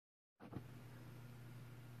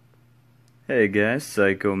Hey guys,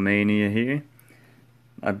 Psychomania here.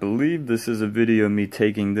 I believe this is a video of me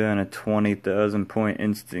taking down a 20,000 point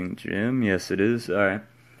instinct gym. Yes, it is. Alright.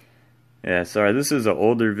 Yeah, sorry, this is an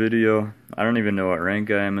older video. I don't even know what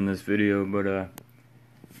rank I am in this video, but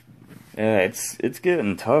yeah, it's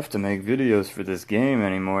getting tough to make videos for this game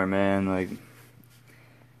anymore, man.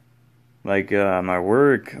 My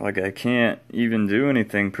work, I can't even do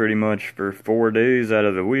anything pretty much for 4 days out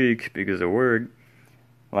of the week because of work.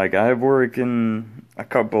 I have work in a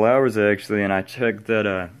couple hours actually, and I checked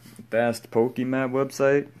that Fast Pokemap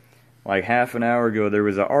website. Half an hour ago, there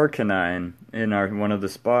was an Arcanine in one of the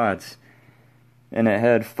spots, and it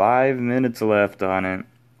had 5 minutes left on it.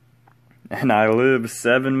 And I live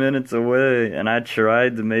 7 minutes away, and I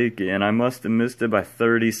tried to make it, and I must have missed it by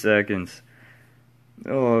 30 seconds.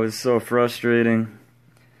 Oh, it was so frustrating.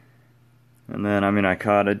 And then, I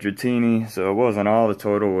caught a Dratini, so it wasn't all the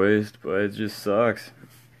total waste, but it just sucks.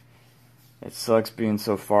 It sucks being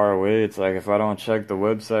so far away. It's like if I don't check the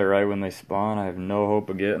website right when they spawn, I have no hope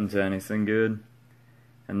of getting to anything good.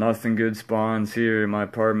 And nothing good spawns here in my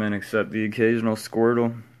apartment except the occasional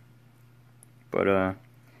Squirtle. But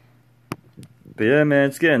yeah, man,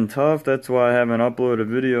 it's getting tough. That's why I haven't uploaded a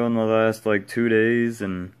video in the last 2 days,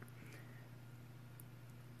 and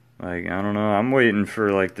I don't know. I'm waiting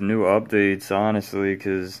for the new updates, honestly,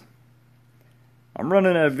 because I'm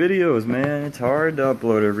running out of videos, man. It's hard to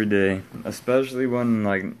upload every day, especially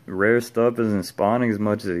when rare stuff isn't spawning as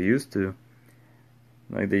much as it used to.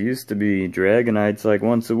 There used to be Dragonites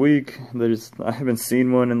once a week. I haven't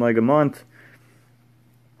seen one in a month,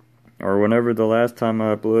 or whenever the last time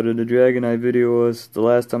I uploaded a Dragonite video was. The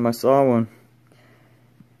last time I saw one.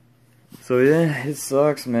 So yeah, it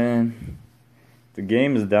sucks, man. The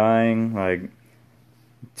game is dying.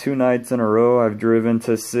 2 nights in a row, I've driven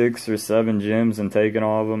to 6 or 7 gyms and taken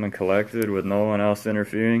all of them and collected with no one else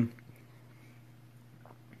interfering.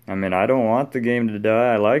 I don't want the game to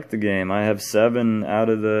die. I like the game. I have 7 out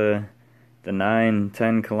of the 9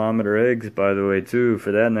 10-kilometer eggs, by the way, too,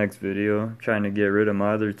 for that next video. I'm trying to get rid of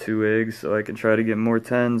my other 2 eggs so I can try to get more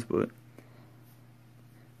 10s, but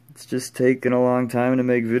it's just taking a long time to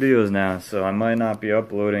make videos now, so I might not be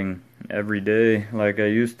uploading every day like I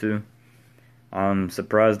used to. I'm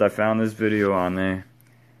surprised I found this video on there.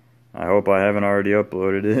 I hope I haven't already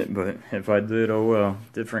uploaded it, but if I did, oh well.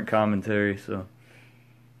 Different commentary, so.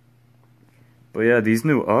 But yeah, these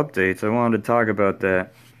new updates, I wanted to talk about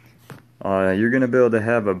that. You're going to be able to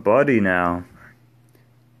have a buddy now.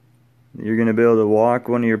 You're going to be able to walk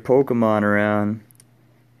one of your Pokemon around,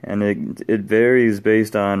 and it varies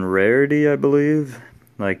based on rarity, I believe.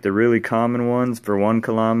 The really common ones, for 1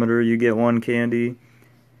 kilometer, you get 1 candy.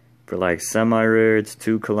 For semi-rare, it's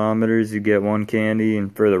 2 kilometers, you get 1 candy.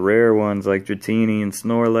 And for the rare ones like Dratini and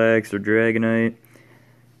Snorlax or Dragonite,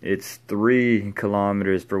 it's 3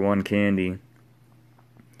 kilometers for 1 candy.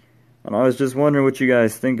 And I was just wondering what you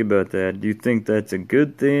guys think about that. Do you think that's a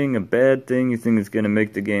good thing, a bad thing? You think it's going to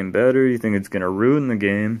make the game better? You think it's going to ruin the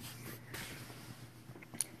game?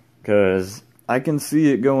 Because I can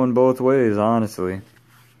see it going both ways, honestly.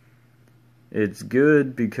 It's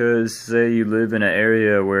good because, say you live in an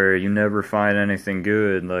area where you never find anything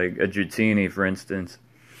good, like a Dratini, for instance.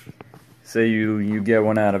 Say you get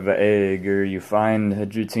one out of an egg, or you find a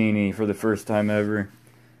Dratini for the first time ever.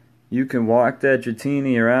 You can walk that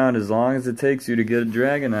Dratini around as long as it takes you to get a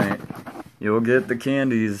Dragonite. You'll get the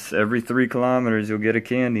candies. Every 3 kilometers you'll get a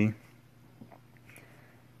candy.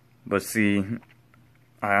 But see,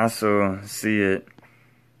 I also see it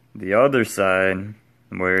the other side,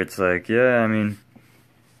 where it's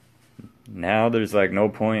now there's no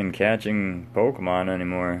point in catching Pokemon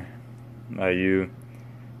anymore. You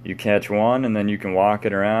catch one and then you can walk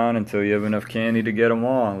it around until you have enough candy to get them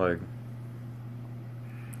all.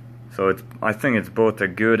 So I think it's both a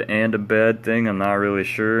good and a bad thing. I'm not really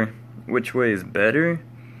sure which way is better.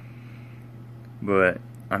 But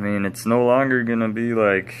it's no longer gonna be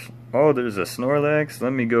oh, there's a Snorlax,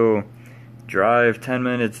 let me go drive 10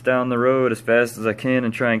 minutes down the road as fast as I can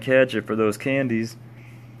and try and catch it for those candies.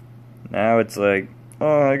 Now it's oh,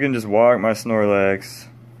 I can just walk my Snorlax,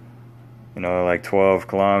 12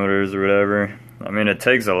 kilometers or whatever. It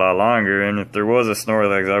takes a lot longer, and if there was a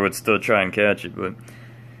Snorlax, I would still try and catch it, but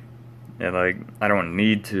yeah, I don't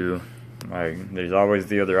need to. There's always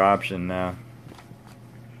the other option now.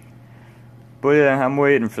 But yeah, I'm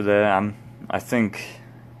waiting for that. I think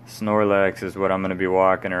Snorlax is what I'm gonna be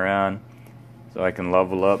walking around, so I can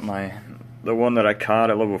level up the one that I caught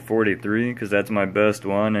at level 43, because that's my best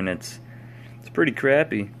one, and it's pretty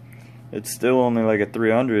crappy. It's still only a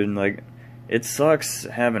 300. It sucks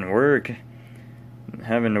having to work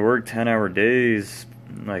 10-hour days,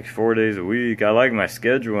 like 4 days a week. I like my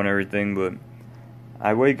schedule and everything, but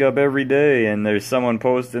I wake up every day and there's someone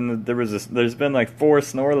posting that there's been like 4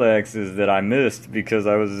 Snorlaxes that I missed because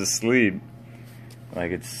I was asleep.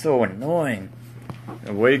 Like, it's so annoying.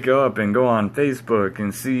 I wake up and go on Facebook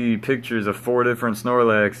and see pictures of 4 different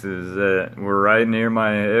Snorlaxes that were right near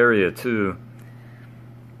my area too.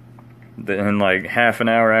 And like half an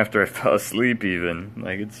hour after I fell asleep even.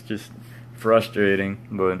 Like, it's just frustrating.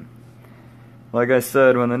 But like I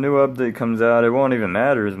said, when the new update comes out, it won't even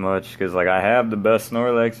matter as much, because like I have the best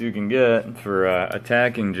Snorlax you can get for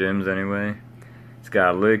attacking gyms anyway. It's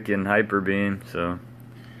got Lick and Hyper Beam, so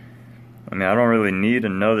I mean, I don't really need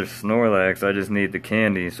another Snorlax, I just need the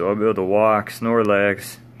candy, so I'll be able to walk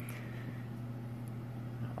Snorlax.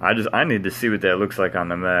 I need to see what that looks like on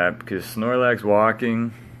the map, because Snorlax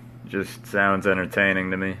walking just sounds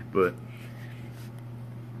entertaining to me. But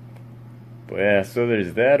yeah, so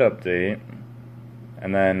there's that update.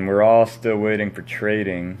 And then we're all still waiting for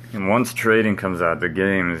trading. And once trading comes out, the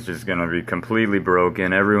game is just gonna be completely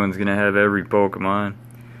broken. Everyone's gonna have every Pokemon.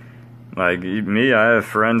 Like me, I have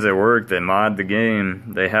friends at work that mod the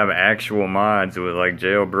game. They have actual mods with like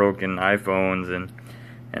jailbroken iPhones,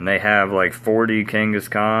 and they have like 40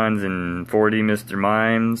 Kangaskhan's and 40 Mr.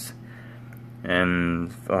 Mimes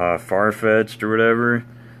and Farfetch'd or whatever.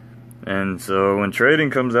 And so when trading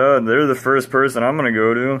comes out, they're the first person I'm gonna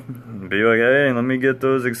go to and be like, hey, let me get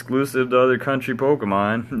those exclusive to other country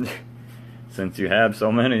Pokemon since you have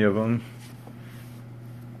so many of them.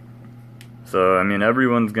 So I mean,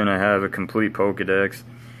 everyone's gonna have a complete Pokedex,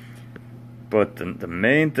 but the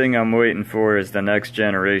main thing I'm waiting for is the next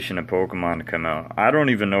generation of Pokemon to come out. I don't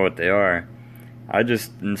even know what they are.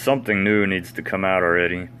 Something new needs to come out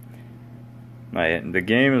already. The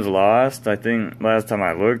game is lost. I think last time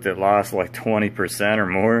I looked, it lost like 20% or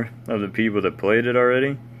more of the people that played it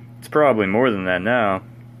already. It's probably more than that now.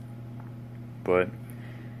 But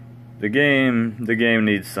the game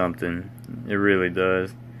needs something. It really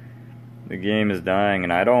does. The game is dying,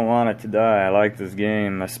 and I don't want it to die. I like this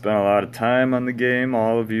game. I spent a lot of time on the game.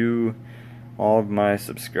 All of you, all of my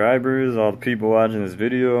subscribers, all the people watching this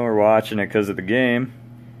video are watching it because of the game.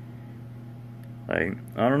 Like,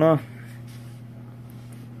 I don't know.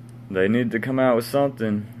 They need to come out with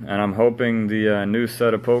something, and I'm hoping the new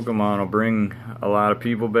set of Pokemon will bring a lot of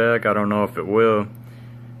people back. I don't know if it will.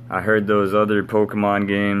 I heard those other Pokemon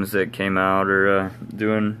games that came out are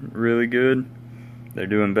doing really good. They're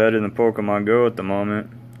doing better than Pokemon Go at the moment,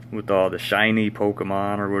 with all the shiny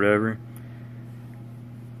Pokemon or whatever.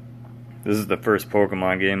 This is the first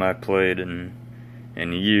Pokemon game I've played in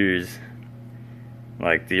years.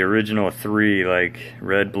 Like the original 3, like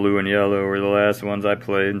Red, Blue, and Yellow were the last ones I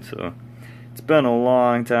played, so it's been a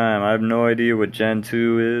long time. I have no idea what Gen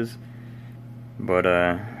 2 is, but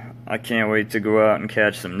I can't wait to go out and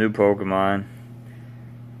catch some new Pokemon.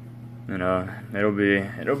 You know, it'll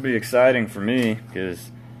be exciting for me, because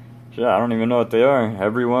I don't even know what they are.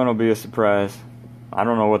 Every one will be a surprise. I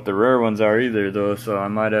don't know what the rare ones are either, though, so I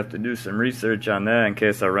might have to do some research on that in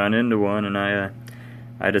case I run into one and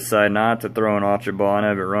I decide not to throw an Ultra Ball and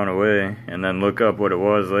have it run away, and then look up what it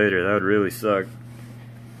was later. That would really suck.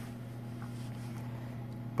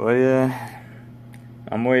 But yeah,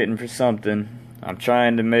 I'm waiting for something. I'm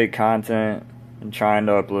trying to make content and trying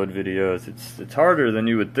to upload videos. It's harder than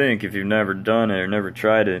you would think if you've never done it or never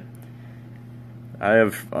tried it. I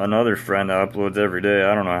have another friend that uploads every day.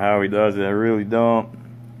 I don't know how he does it. I really don't.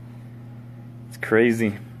 It's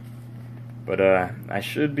crazy. But I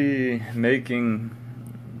should be making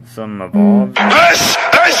some Evolve. This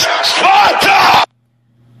is Sparta!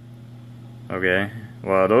 Okay,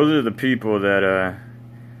 well, those are the people that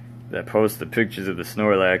post the pictures of the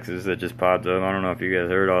Snorlaxes that just popped up. I don't know if you guys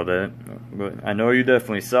heard all that, but I know you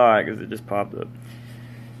definitely saw it because it just popped up.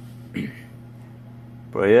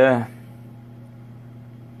 But yeah.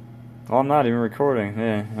 Oh, I'm not even recording.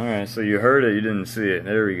 Yeah, alright, so you heard it, you didn't see it.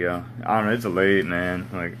 There we go. I don't know, it's late, man.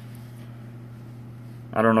 Like,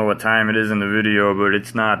 I don't know what time it is in the video, but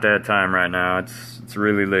it's not that time right now. It's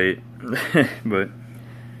really late. But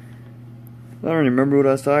I don't remember what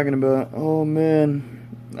I was talking about. Oh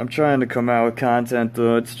man, I'm trying to come out with content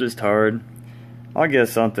though. It's just hard. I'll get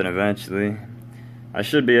something eventually. I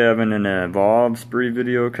should be having an Evolve Spree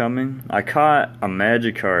video coming. I caught a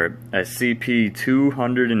Magikarp at CP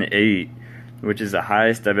 208, which is the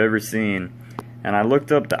highest I've ever seen. And I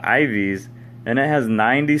looked up the IVs, and it has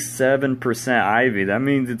 97% Ivy. That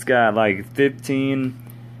means it's got like 15,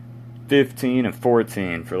 and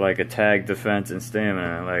 14 for like attack, defense, and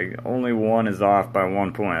stamina. Like, only one is off by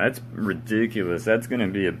 1 point. That's ridiculous. That's gonna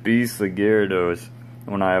be a beastly Gyarados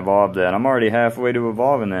when I evolve that. I'm already halfway to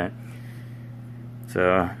evolving that.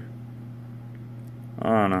 So, I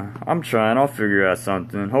don't know. I'm trying. I'll figure out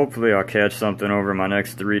something. Hopefully I'll catch something over my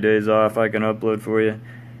next 3 days off I can upload for you.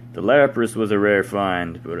 The Lapras was a rare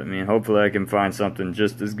find, but I mean, hopefully I can find something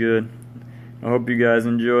just as good. I hope you guys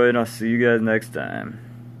enjoyed. I'll see you guys next time.